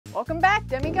Welcome back,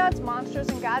 demigods, monsters,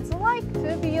 and gods alike,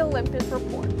 to the Olympus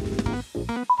Report.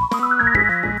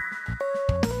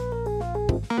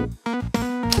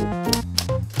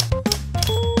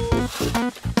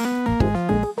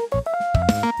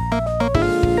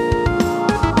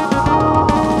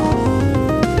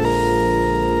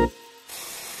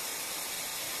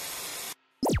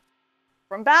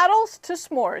 From battles to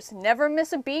s'mores, never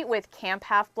miss a beat with Camp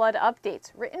Half-Blood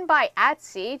updates, written by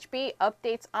 @CHB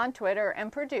Updates on Twitter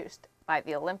and produced by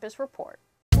the Olympus Report.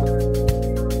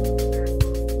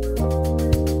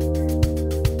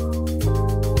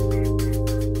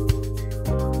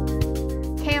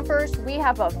 Campers, we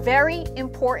have a very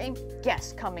important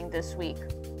guest coming this week.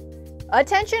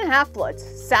 Attention Half-Bloods,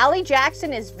 Sally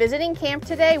Jackson is visiting camp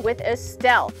today with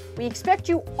Estelle. We expect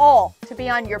you all to be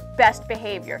on your best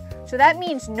behavior. So that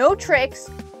means no tricks,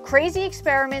 crazy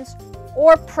experiments,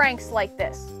 or pranks like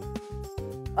this.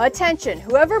 Attention,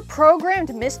 whoever programmed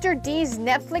Mr. D's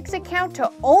Netflix account to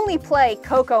only play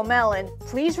Coco Melon,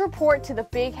 please report to the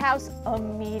big house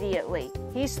immediately.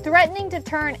 He's threatening to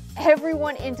turn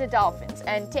everyone into dolphins,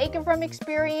 and taken from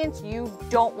experience, you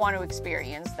don't want to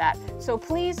experience that. So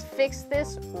please fix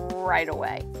this right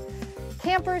away.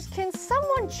 Campers, can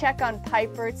someone check on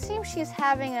Piper? It seems she's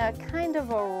having a kind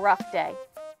of a rough day.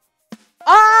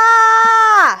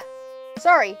 Ah!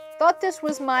 Sorry, thought this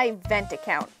was my vent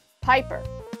account. Piper.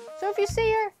 So if you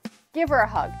see her, give her a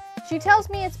hug. She tells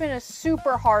me it's been a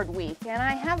super hard week, and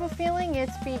I have a feeling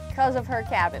it's because of her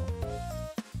cabin.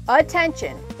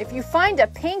 Attention, if you find a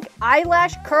pink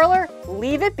eyelash curler,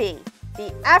 leave it be.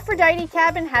 The Aphrodite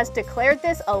cabin has declared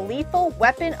this a lethal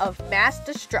weapon of mass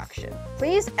destruction.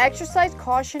 Please exercise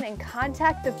caution and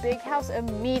contact the big house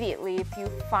immediately if you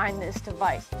find this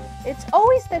device. It's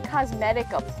always the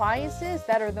cosmetic appliances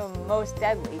that are the most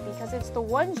deadly because it's the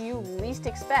ones you least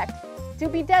expect to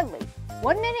be deadly.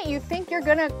 One minute you think you're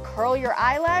gonna curl your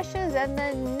eyelashes and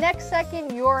the next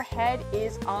second your head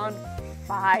is on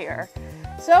fire.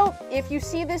 So if you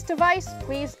see this device,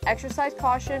 please exercise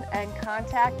caution and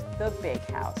contact the big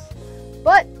house.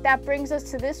 But that brings us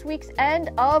to this week's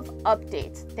end of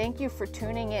updates. Thank you for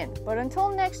tuning in. But until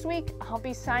next week, I'll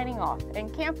be signing off.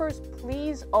 And campers,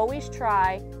 please always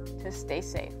try to stay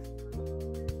safe.